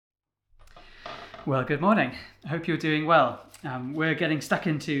Well, good morning. I hope you're doing well. We're getting stuck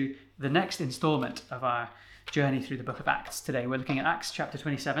into the next instalment of our journey through the book of Acts today. We're looking at Acts chapter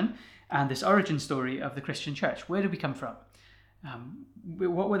 27 and this origin story of the Christian church. Where did we come from?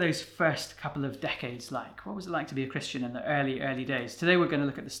 What were those first couple of decades like? What was it like to be a Christian in the early days? Today we're going to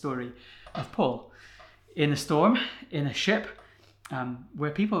look at the story of Paul in a storm, in a ship, where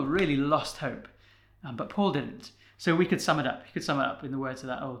people really lost hope, but Paul didn't. So we could sum it up. You could sum it up in the words of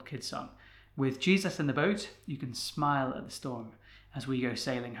that old kid song. With Jesus in the boat, you can smile at the storm as we go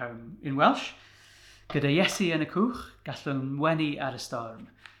sailing home. In Welsh, gyda Iesu yn y cwch, gallwn wenu ar y storm,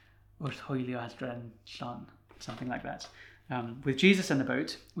 wrth hwylio adre'n llon. Something like that. With Jesus in the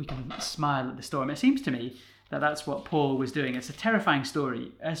boat, we can smile at the storm. It seems to me that that's what Paul was doing. It's a terrifying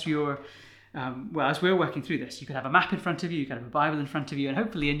story. As we're working through this, you could have a map in front of you, you could have a Bible in front of you, and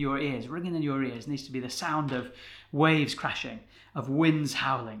hopefully in your ears, ringing in your ears, needs to be the sound of waves crashing, of winds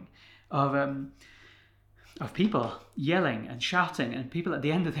howling, of people yelling and shouting, and people at the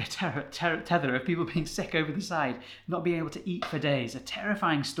end of their tether, of people being sick over the side, not being able to eat for days, a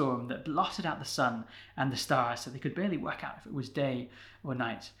terrifying storm that blotted out the sun and the stars so they could barely work out if it was day or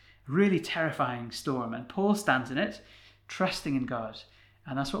night. Really terrifying storm, and Paul stands in it, trusting in God,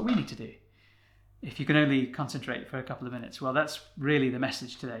 and that's what we need to do. If you can only concentrate for a couple of minutes, well, that's really the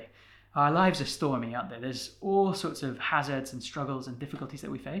message today. Our lives are stormy, aren't they? There's all sorts of hazards and struggles and difficulties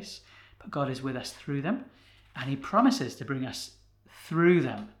that we face, but God is with us through them, and he promises to bring us through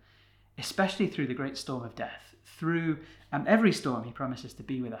them, especially through the great storm of death. Through every storm, he promises to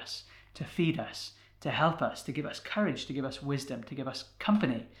be with us, to feed us, to help us, to give us courage, to give us wisdom, to give us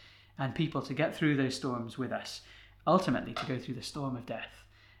company and people to get through those storms with us, ultimately to go through the storm of death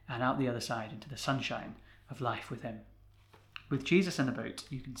and out the other side into the sunshine of life with him. With Jesus in the boat,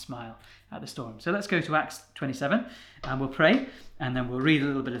 you can smile at the storm. So let's go to Acts 27 and we'll pray, and then we'll read a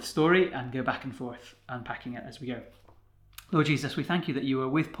little bit of the story and go back and forth, unpacking it as we go. Lord Jesus, we thank you that you were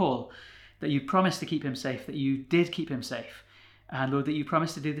with Paul, that you promised to keep him safe, that you did keep him safe. And Lord, that you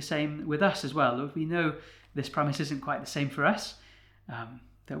promised to do the same with us as well. Lord, we know this promise isn't quite the same for us,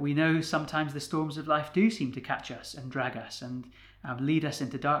 that we know sometimes the storms of life do seem to catch us and drag us and lead us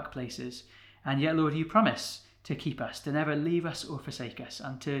into dark places. And yet, Lord, you promise to keep us, to never leave us or forsake us,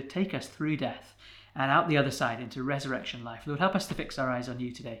 and to take us through death and out the other side into resurrection life. Lord, help us to fix our eyes on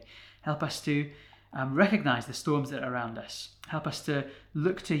you today. Help us to recognize the storms that are around us. Help us to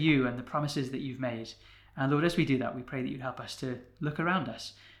look to you and the promises that you've made. And Lord, as we do that, we pray that you'd help us to look around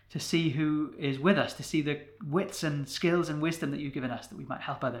us, to see who is with us, to see the wits and skills and wisdom that you've given us, that we might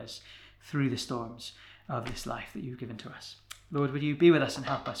help others through the storms of this life that you've given to us. Lord, would you be with us and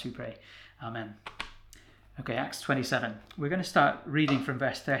help us, we pray. Amen. Okay, Acts 27. We're going to start reading from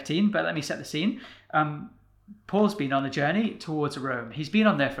verse 13, but let me set the scene. Paul's been on a journey towards Rome. He's been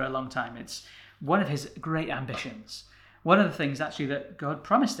on there for a long time. It's one of his great ambitions. One of the things actually that God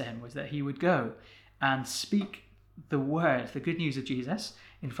promised to him was that he would go and speak the word, the good news of Jesus,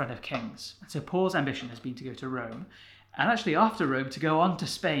 in front of kings. And so Paul's ambition has been to go to Rome, and actually after Rome to go on to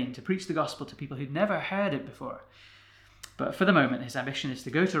Spain to preach the gospel to people who'd never heard it before. But for the moment, his ambition is to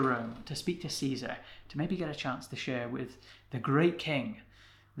go to Rome, to speak to Caesar, to maybe get a chance to share with the great king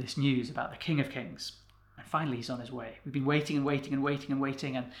this news about the King of Kings. And finally, he's on his way. We've been waiting,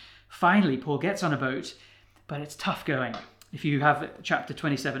 and finally Paul gets on a boat, but it's tough going. If you have chapter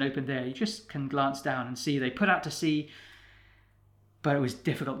 27 open there, you just can glance down and see they put out to sea, but it was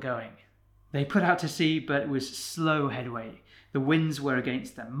difficult going. They put out to sea, but it was slow headway. The winds were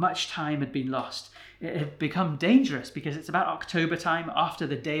against them. Much time had been lost. It had become dangerous because it's about October time, after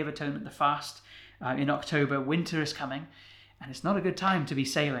the Day of Atonement, the fast. In October, winter is coming, and it's not a good time to be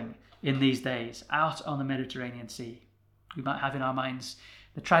sailing in these days out on the Mediterranean Sea. We might have in our minds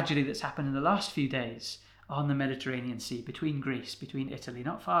the tragedy that's happened in the last few days on the Mediterranean Sea, between Greece, between Italy,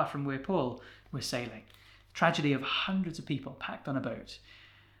 not far from where Paul was sailing. Tragedy of hundreds of people packed on a boat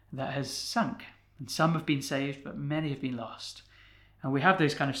that has sunk. And some have been saved, but many have been lost. And we have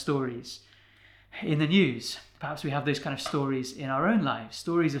those kind of stories in the news. Perhaps we have those kind of stories in our own lives,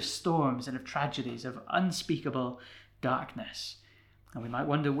 stories of storms and of tragedies, of unspeakable darkness. And we might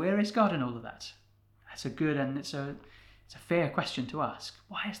wonder, where is God in all of that? That's a good and it's a fair question to ask.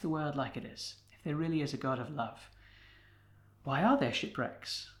 Why is the world like it is? If there really is a God of love, why are there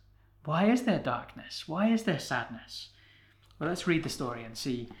shipwrecks? Why is there darkness? Why is there sadness? Well, let's read the story and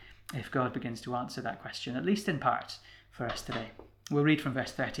see if God begins to answer that question, at least in part, for us today. We'll read from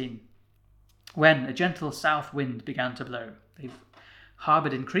verse 13. When a gentle south wind began to blow, they've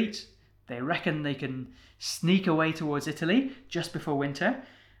harboured in Crete. They reckon they can sneak away towards Italy just before winter.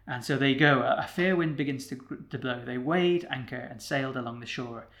 And so they go. A fair wind begins to blow. They weighed anchor and sailed along the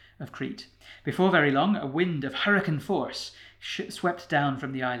shore of Crete. Before very long, a wind of hurricane force swept down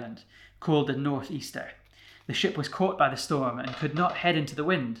from the island, called the northeaster. The ship was caught by the storm and could not head into the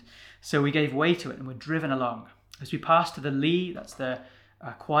wind, so we gave way to it and were driven along. As we passed to the lee, that's the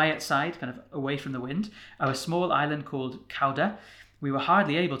quiet side, kind of away from the wind, of a small island called Cauda, we were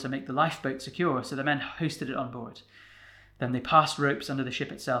hardly able to make the lifeboat secure, so the men hoisted it on board. Then they passed ropes under the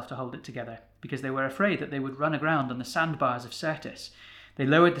ship itself to hold it together, because they were afraid that they would run aground on the sandbars of Syrtis. They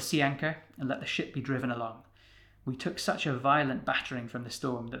lowered the sea anchor and let the ship be driven along. We took such a violent battering from the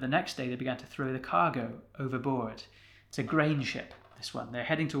storm that the next day they began to throw the cargo overboard. It's a grain ship, this one. They're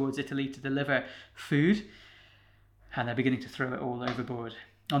heading towards Italy to deliver food, and they're beginning to throw it all overboard.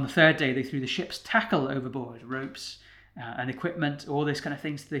 On the third day, they threw the ship's tackle overboard, ropes and equipment, all this kind of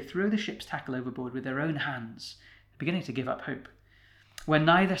things. They threw the ship's tackle overboard with their own hands, beginning to give up hope. When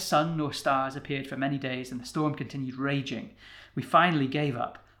neither sun nor stars appeared for many days and the storm continued raging, we finally gave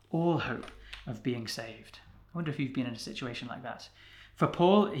up all hope of being saved. I wonder if you've been in a situation like that. For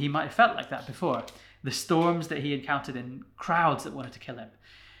Paul, he might have felt like that before. The storms that he encountered in crowds that wanted to kill him,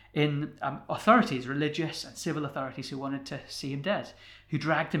 in authorities, religious and civil authorities who wanted to see him dead, who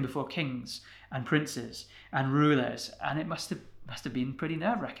dragged him before kings and princes and rulers, and it must have been pretty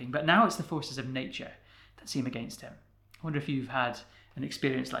nerve-wracking. But now it's the forces of nature that seem against him. I wonder if you've had an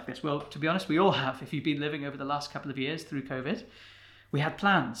experience like this. Well, to be honest, we all have. If you've been living over the last couple of years through COVID, we had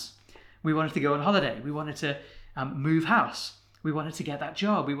plans. We wanted to go on holiday. We wanted to move house. We wanted to get that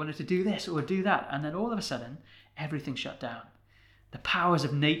job. We wanted to do this or do that. And then all of a sudden, everything shut down. The powers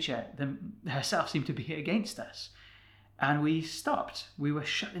of nature herself seemed to be against us. And we stopped. We were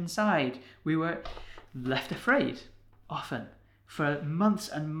shut inside. We were left afraid, often, for months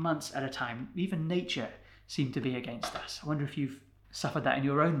and months at a time. Even nature seemed to be against us. I wonder if you've suffered that in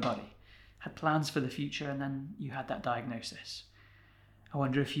your own body, had plans for the future, and then you had that diagnosis. I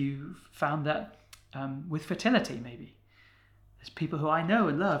wonder if you found that with fertility, maybe. There's people who I know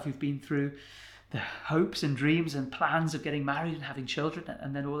and love who've been through the hopes and dreams and plans of getting married and having children,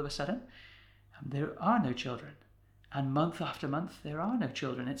 and then all of a sudden, there are no children. And month after month, there are no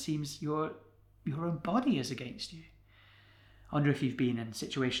children. It seems your own body is against you. I wonder if you've been in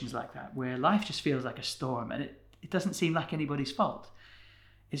situations like that, where life just feels like a storm, and it doesn't seem like anybody's fault.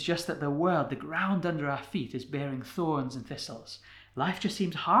 It's just that the world, the ground under our feet, is bearing thorns and thistles. Life just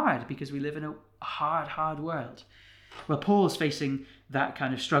seems hard because we live in a hard world. Well, Paul's facing that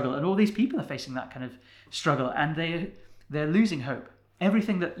kind of struggle, and all these people are facing that kind of struggle, and they're losing hope.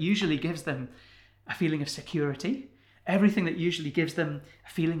 Everything that usually gives them a feeling of security, everything that usually gives them a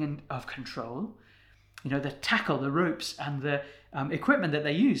feeling of control, the tackle, the ropes, and the equipment that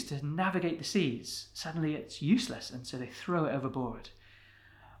they use to navigate the seas, suddenly it's useless, and so they throw it overboard.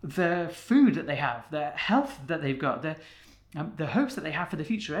 The food that they have, the health that they've got, the hopes that they have for the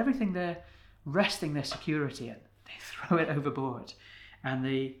future, everything they're resting their security in, they throw it overboard, and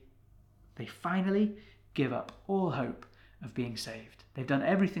they finally give up all hope of being saved. They've done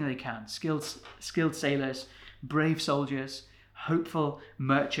everything they can. Skilled sailors, brave soldiers, hopeful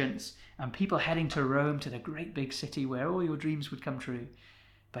merchants, and people heading to Rome, to the great big city where all your dreams would come true.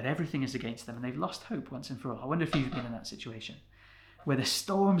 But everything is against them, and they've lost hope once and for all. I wonder if you've been in that situation, where the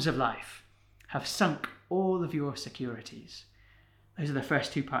storms of life have sunk all of your securities. Those are the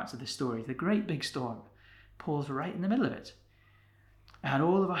first two parts of the story. The great big storm. Paul's right in the middle of it. And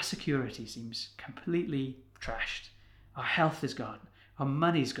all of our security seems completely trashed. Our health is gone. Our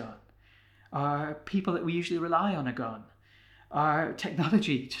money's gone. Our people that we usually rely on are gone. Our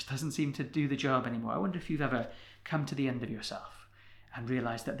technology just doesn't seem to do the job anymore. I wonder if you've ever come to the end of yourself and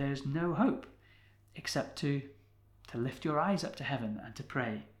realized that there's no hope except to lift your eyes up to heaven and to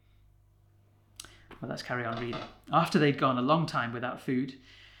pray. Well, let's carry on reading. After they'd gone a long time without food,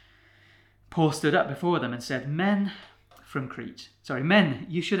 Paul stood up before them and said, Men,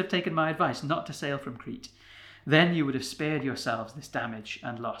 you should have taken my advice not to sail from Crete. Then you would have spared yourselves this damage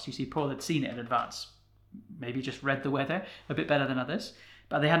and loss. You see, Paul had seen it in advance. Maybe just read the weather a bit better than others,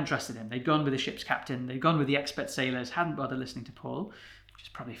 but they hadn't trusted him. They'd gone with the ship's captain. They'd gone with the expert sailors, hadn't bothered listening to Paul, which is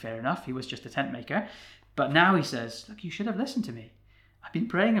probably fair enough. He was just a tent maker. But now he says, look, you should have listened to me. I've been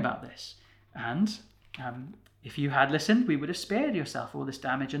praying about this. And if you had listened, we would have spared yourself all this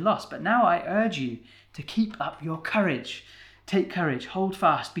damage and loss. But now I urge you to keep up your courage. Take courage, hold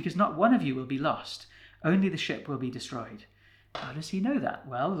fast, because not one of you will be lost. Only the ship will be destroyed. How does he know that?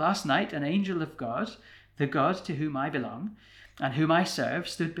 Well, last night an angel of God, the God to whom I belong and whom I serve,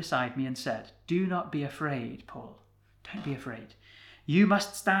 stood beside me and said, Do not be afraid, Paul. Don't be afraid. You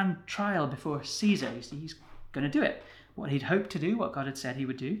must stand trial before Caesar. You see, he's going to do it. What he'd hoped to do, what God had said he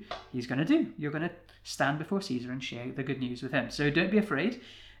would do, he's going to do. You're going to stand before Caesar and share the good news with him. So don't be afraid.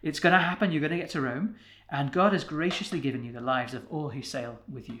 It's going to happen. You're going to get to Rome. And God has graciously given you the lives of all who sail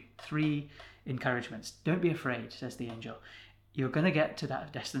with you. 3 encouragements. Don't be afraid, says the angel. You're going to get to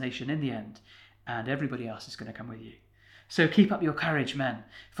that destination in the end, and everybody else is going to come with you. So keep up your courage, men,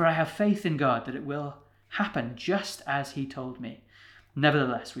 for I have faith in God that it will happen just as he told me.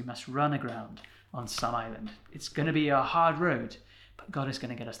 Nevertheless, we must run aground on some island. It's going to be a hard road, but God is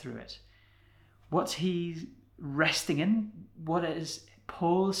going to get us through it. What's he resting in? What is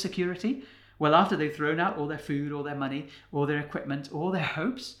Paul's security? Well, after they've thrown out all their food, all their money, all their equipment, all their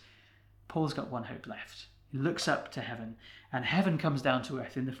hopes, Paul's got one hope left. He looks up to heaven, and heaven comes down to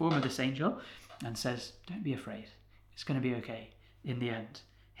earth in the form of this angel and says, don't be afraid. It's going to be okay in the end.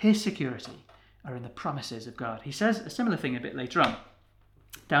 His security are in the promises of God. He says a similar thing a bit later on.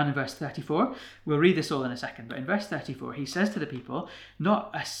 Down in verse 34, we'll read this all in a second, but in verse 34, he says to the people, not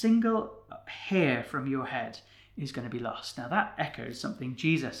a single hair from your head is going to be lost. Now that echoes something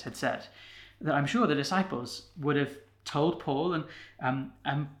Jesus had said that I'm sure the disciples would have told Paul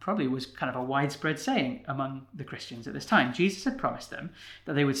and probably was kind of a widespread saying among the Christians at this time. Jesus had promised them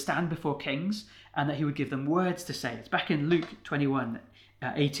that they would stand before kings and that he would give them words to say. It's back in Luke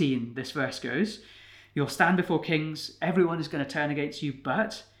 21:18, this verse goes, you'll stand before kings, everyone is going to turn against you,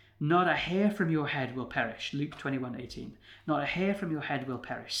 but not a hair from your head will perish. Luke 21:18. Not a hair from your head will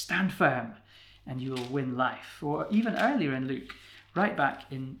perish. Stand firm and you will win life. Or even earlier in Luke, right back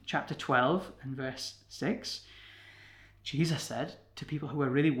in chapter 12 and verse 6, Jesus said to people who were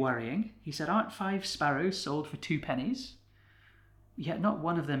really worrying, he said, aren't 5 sparrows sold for 2 pennies? Yet not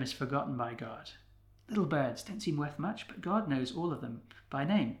one of them is forgotten by God. Little birds don't seem worth much, but God knows all of them by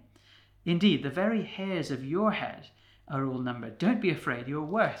name. Indeed, the very hairs of your head are all numbered. Don't be afraid, you're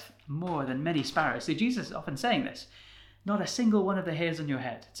worth more than many sparrows. So Jesus is often saying this. Not a single one of the hairs on your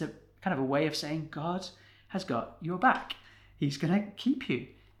head. It's a kind of a way of saying God has got your back. He's going to keep you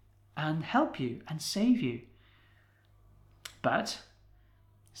and help you and save you. But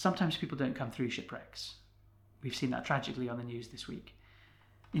sometimes people don't come through shipwrecks. We've seen that tragically on the news this week.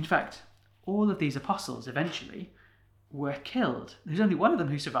 In fact, all of these apostles eventually were killed. There's only one of them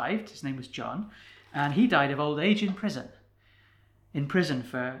who survived. His name was John, and he died of old age in prison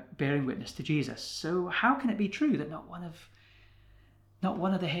for bearing witness to Jesus. So how can it be true that not one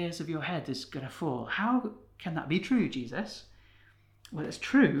of the hairs of your head is going to fall? How can that be true, Jesus? Well, it's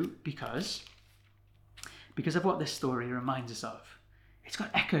true because of what this story reminds us of. It's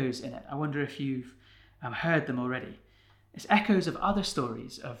got echoes in it. I wonder if you've heard them already. It's echoes of other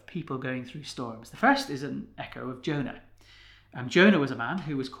stories of people going through storms. The first is an echo of Jonah. Jonah was a man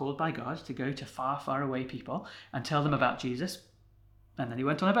who was called by God to go to far, far away people and tell them about Jesus. And then he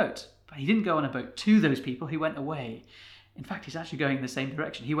went on a boat. But he didn't go on a boat to those people. He went away. In fact, he's actually going in the same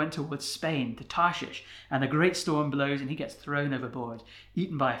direction. He went towards Spain, to Tarshish, and a great storm blows and he gets thrown overboard,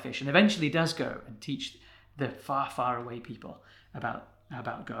 eaten by a fish, and eventually does go and teach the far, far away people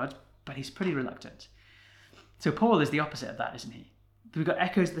about God. But he's pretty reluctant. So Paul is the opposite of that, isn't he? We've got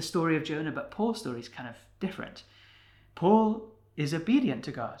echoes of the story of Jonah, but Paul's story is kind of different. Paul is obedient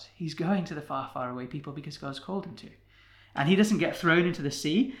to God. He's going to the far, far away people because God's called him to. And he doesn't get thrown into the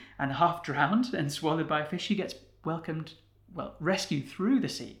sea and half drowned and swallowed by a fish. He gets rescued through the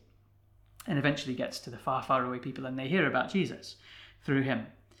sea and eventually gets to the far, far away people, and they hear about Jesus through him.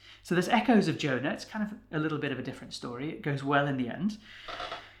 So there's echoes of Jonah. It's kind of a little bit of a different story. It goes well in the end,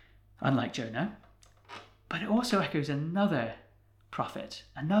 unlike Jonah. But it also echoes another prophet,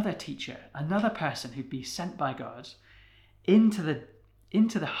 another teacher, another person who'd be sent by God into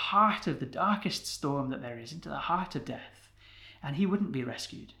the heart of the darkest storm that there is, into the heart of death. And he wouldn't be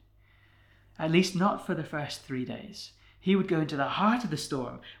rescued. At least not for the first 3 days. He would go into the heart of the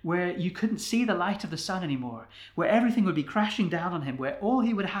storm where you couldn't see the light of the sun anymore, where everything would be crashing down on him, where all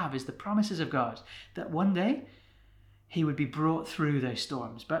he would have is the promises of God, that one day he would be brought through those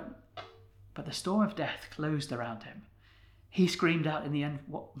storms. But the storm of death closed around him. He screamed out in the end,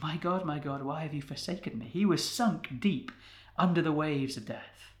 my God, why have you forsaken me? He was sunk deep under the waves of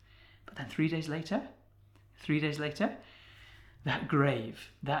death. But then 3 days later, that grave,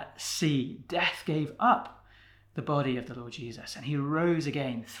 that sea, death gave up the body of the Lord Jesus, and he rose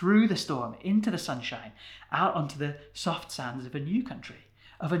again through the storm into the sunshine, out onto the soft sands of a new country,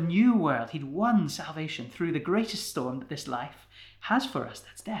 of a new world. He'd won salvation through the greatest storm that this life has for us,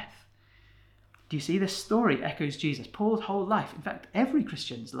 that's death. Do you see? This story echoes Jesus. Paul's whole life, in fact, every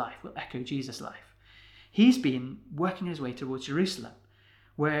Christian's life will echo Jesus' life. He's been working his way towards Jerusalem,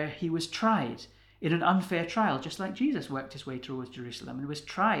 where he was tried in an unfair trial, just like Jesus worked his way towards Jerusalem and was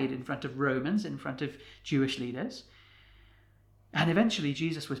tried in front of Romans, in front of Jewish leaders. And eventually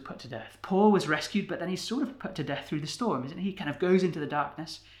Jesus was put to death. Paul was rescued, but then he's sort of put to death through the storm, isn't he? He kind of goes into the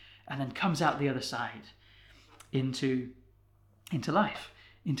darkness and then comes out the other side into life,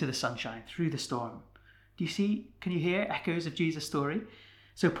 into the sunshine, through the storm. Do you see, can you hear echoes of Jesus' story?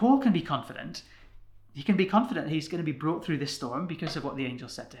 So Paul can be confident. He can be confident he's going to be brought through this storm because of what the angel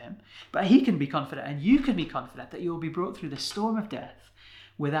said to him. But he can be confident, and you can be confident, that you will be brought through the storm of death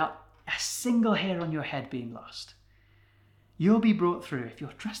without a single hair on your head being lost. You'll be brought through, if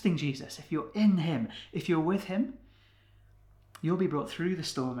you're trusting Jesus, if you're in him, if you're with him, you'll be brought through the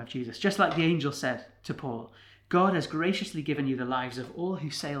storm of Jesus. Just like the angel said to Paul, God has graciously given you the lives of all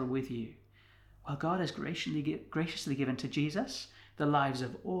who sail with you. Well, God has graciously given to Jesus the lives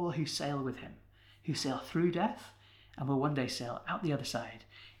of all who sail with him, who sail through death and will one day sail out the other side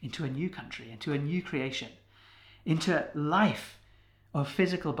into a new country, into a new creation, into life of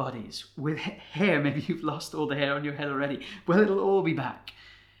physical bodies with hair. Maybe you've lost all the hair on your head already. Well, it'll all be back.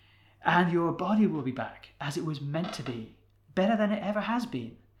 And your body will be back as it was meant to be, better than it ever has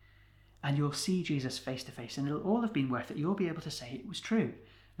been. And you'll see Jesus face to face, and it'll all have been worth it. You'll be able to say it was true,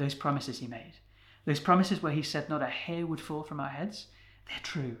 those promises he made. Those promises where he said not a hair would fall from our heads, they're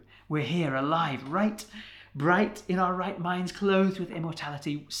true. We're here, alive, right, bright, in our right minds, clothed with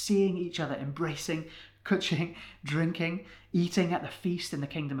immortality, seeing each other, embracing, touching, drinking, eating at the feast in the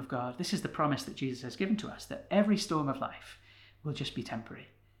kingdom of God. This is the promise that Jesus has given to us, that every storm of life will just be temporary.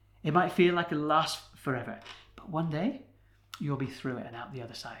 It might feel like it'll last forever, but one day you'll be through it and out the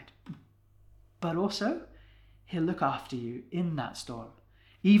other side. But also, he'll look after you in that storm.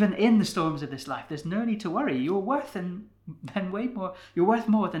 Even in the storms of this life, there's no need to worry. You're worth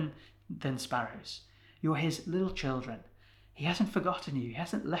more than sparrows. You're his little children. He hasn't forgotten you. He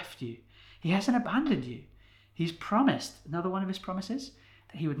hasn't left you. He hasn't abandoned you. He's promised, another one of his promises,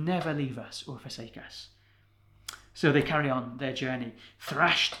 that he would never leave us or forsake us. So they carry on their journey,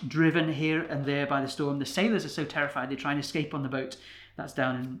 thrashed, driven here and there by the storm. The sailors are so terrified they try and escape on the boat. That's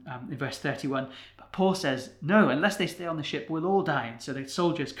down in verse 31. But Paul says, no, unless they stay on the ship, we'll all die. And so the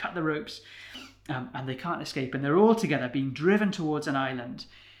soldiers cut the ropes and they can't escape. And they're all together being driven towards an island.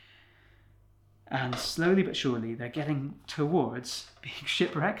 And slowly but surely, they're getting towards being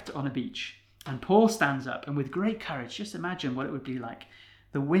shipwrecked on a beach. And Paul stands up, and with great courage, just imagine what it would be like.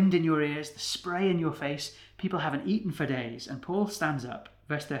 The wind in your ears, the spray in your face, people haven't eaten for days. And Paul stands up,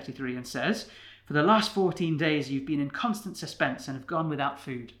 verse 33, and says, for the last 14 days, you've been in constant suspense and have gone without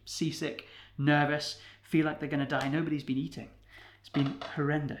food, seasick, nervous, feel like they're going to die. Nobody's been eating. It's been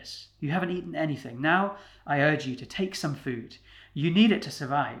horrendous. You haven't eaten anything. Now I urge you to take some food. You need it to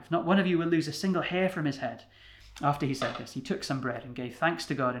survive. Not one of you will lose a single hair from his head. After he said this, he took some bread and gave thanks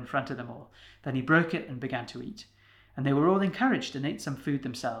to God in front of them all. Then he broke it and began to eat. And they were all encouraged and ate some food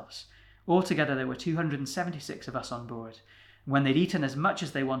themselves. Altogether, there were 276 of us on board. When they'd eaten as much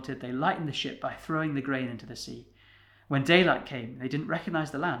as they wanted, they lightened the ship by throwing the grain into the sea. When daylight came, they didn't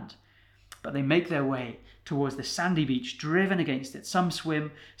recognize the land, but they make their way towards the sandy beach, driven against it. Some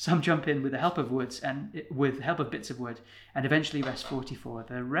swim, some jump in with the help of bits of wood, and eventually, verse 44,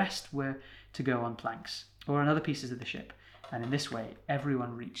 the rest were to go on planks or on other pieces of the ship. And in this way,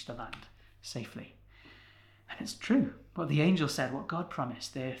 everyone reached the land safely. And it's true. What the angel said, what God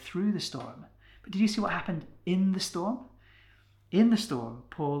promised, they're through the storm. But did you see what happened in the storm? In the storm,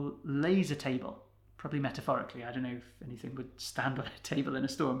 Paul lays a table, probably metaphorically. I don't know if anything would stand on a table in a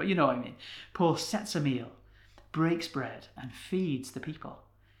storm, but you know what I mean. Paul sets a meal, breaks bread, and feeds the people.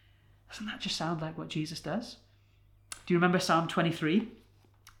 Doesn't that just sound like what Jesus does? Do you remember Psalm 23?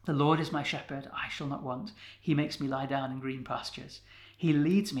 The Lord is my shepherd, I shall not want. He makes me lie down in green pastures. He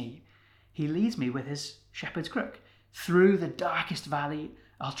leads me with his shepherd's crook. Through the darkest valley,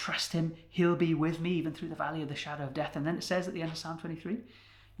 I'll trust him. He'll be with me even through the valley of the shadow of death. And then it says at the end of Psalm 23,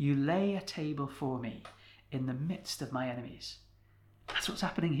 you lay a table for me in the midst of my enemies. That's what's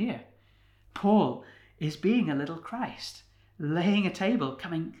happening here. Paul is being a little Christ, laying a table,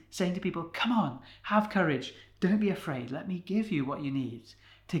 saying to people, come on, have courage. Don't be afraid. Let me give you what you need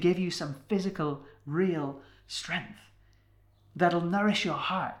to give you some physical, real strength that'll nourish your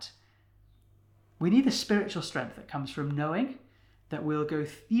heart. We need the spiritual strength that comes from knowing that we'll go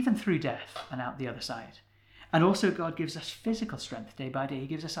even through death and out the other side. And also God gives us physical strength day by day. He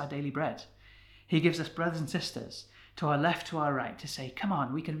gives us our daily bread. He gives us brothers and sisters to our left, to our right, to say, come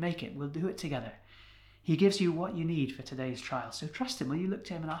on, we can make it. We'll do it together. He gives you what you need for today's trial. So trust him. Will you look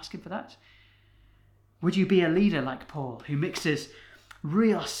to him and ask him for that? Would you be a leader like Paul, who mixes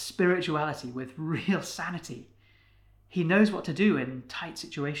real spirituality with real sanity? He knows what to do in tight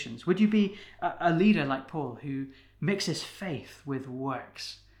situations. Would you be a leader like Paul, who mixes faith with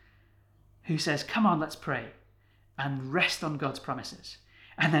works, who says, come on, let's pray, and rest on God's promises.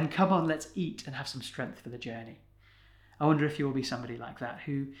 And then come on, let's eat and have some strength for the journey. I wonder if you'll be somebody like that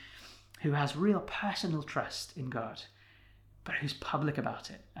who has real personal trust in God, but who's public about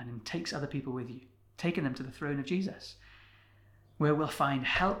it and takes other people with you, taking them to the throne of Jesus, where we'll find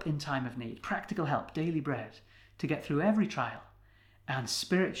help in time of need, practical help, daily bread, to get through every trial, and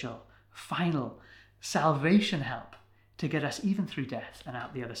spiritual, final salvation help to get us even through death and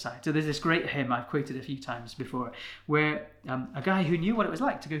out the other side. So there's this great hymn I've quoted a few times before, where a guy who knew what it was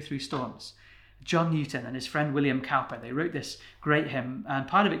like to go through storms, John Newton and his friend William Cowper, they wrote this great hymn, and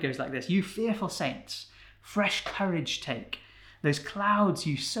part of it goes like this: "You fearful saints, fresh courage take. Those clouds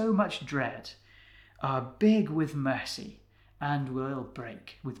you so much dread are big with mercy and will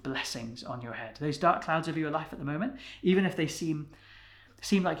break with blessings on your head." Those dark clouds of your life at the moment, even if they seem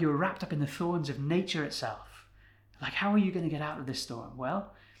like you were wrapped up in the thorns of nature itself, like, how are you going to get out of this storm?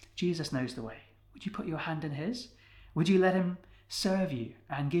 Well, Jesus knows the way. Would you put your hand in his? Would you let him serve you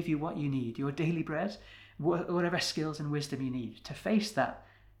and give you what you need, your daily bread, whatever skills and wisdom you need to face that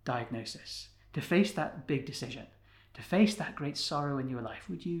diagnosis, to face that big decision, to face that great sorrow in your life?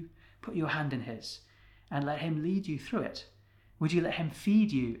 Would you put your hand in his and let him lead you through it? Would you let him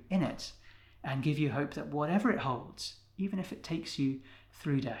feed you in it and give you hope that whatever it holds, even if it takes you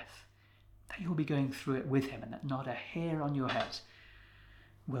through death, that you'll be going through it with him and that not a hair on your head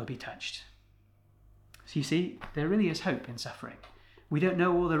will be touched? So you see, there really is hope in suffering. We don't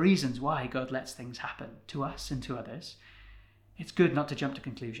know all the reasons why God lets things happen to us and to others. It's good not to jump to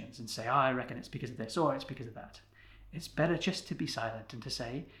conclusions and say, I reckon it's because of this or it's because of that. It's better just to be silent and to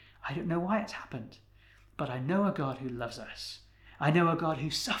say, I don't know why it's happened, but I know a God who loves us. I know a God who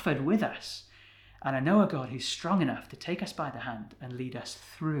suffered with us. And I know a God who's strong enough to take us by the hand and lead us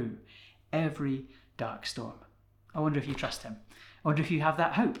through every dark storm. I wonder if you trust him. I wonder if you have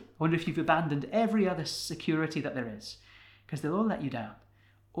that hope. I wonder if you've abandoned every other security that there is, because they'll all let you down.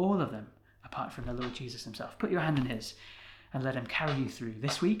 All of them, apart from the Lord Jesus himself. Put your hand in his and let him carry you through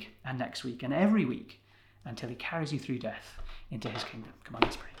this week and next week and every week until he carries you through death into his kingdom. Come on,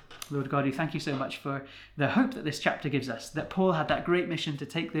 let's pray. Lord God, we thank you so much for the hope that this chapter gives us, that Paul had that great mission to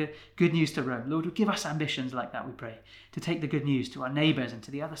take the good news to Rome. Lord, give us ambitions like that, we pray, to take the good news to our neighbours and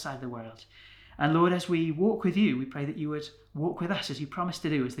to the other side of the world. And Lord, as we walk with you, we pray that you would walk with us as you promised to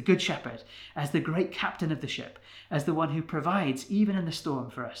do, as the good shepherd, as the great captain of the ship, as the one who provides even in the storm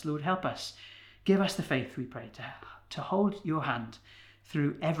for us. Lord, help us. Give us the faith, we pray, to hold your hand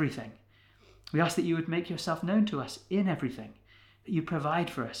through everything. We ask that you would make yourself known to us in everything, that you provide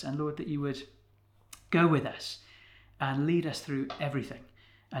for us, and Lord, that you would go with us and lead us through everything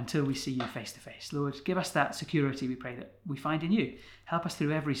until we see you face to face. Lord, give us that security, we pray, that we find in you. Help us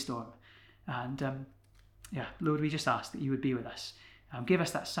through every storm. And Lord, we just ask that you would be with us. Give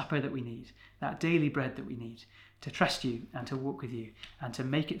us that supper that we need, that daily bread that we need to trust you and to walk with you and to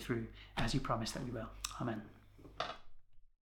make it through as you promised that we will. Amen.